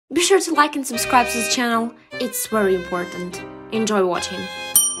Be sure to like and subscribe to the channel, it's very important. Enjoy watching.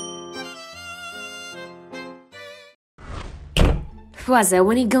 Waza,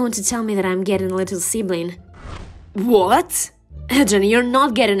 when are you going to tell me that I'm getting a little sibling? What? Adrian, you're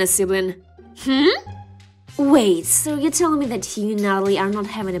not getting a sibling. Wait, so you're telling me that you and Nathalie are not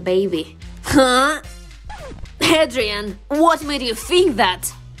having a baby? Huh? Adrian, what made you think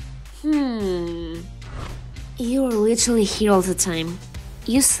that? You're literally here all the time.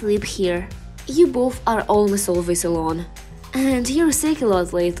 You sleep here. You both are almost always alone. And you're sick a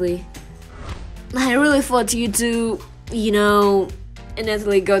lot lately. I really thought you two,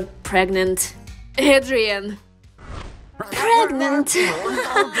 Nathalie got pregnant. Adrian! Pregnant!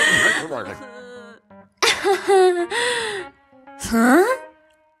 Huh?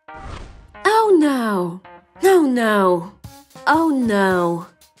 Oh no! Oh no! Oh no!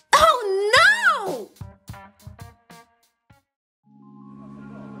 Oh no!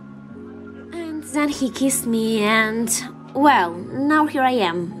 And then he kissed me and... well, now here I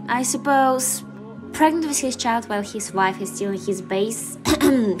am. I suppose... pregnant with his child while his wife is still in his base...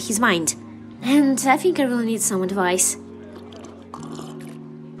 his mind. And I think I really need some advice.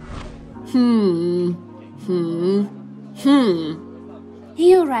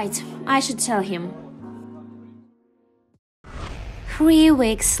 You're right, I should tell him. 3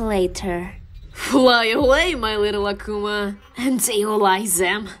 weeks later. Fly away, my little Akuma, and realize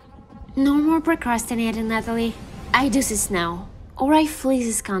them. No more procrastinating, Nathalie. I do this now, or I flee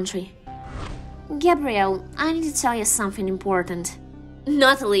this country. Gabriel, I need to tell you something important.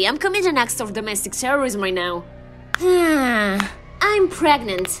 Nathalie, I'm committing acts of domestic terrorism right now. I'm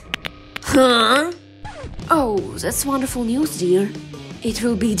pregnant. Huh? Oh, that's wonderful news, dear. It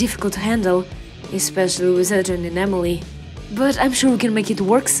will be difficult to handle, especially with Adrian and Emily. But I'm sure we can make it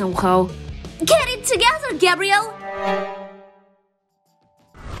work somehow. Get it together, Gabriel!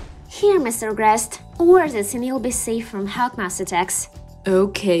 Here, Mr. Grest. Wear this and you'll be safe from Hawkmouse attacks.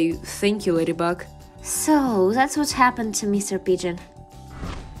 Okay, thank you, Ladybug. So, that's what happened to Mr. Pigeon.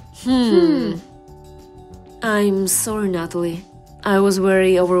 I'm sorry, Nathalie. I was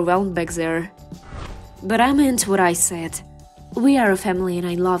very overwhelmed back there. But I meant what I said. We are a family and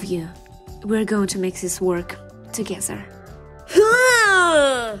I love you. We're going to make this work together.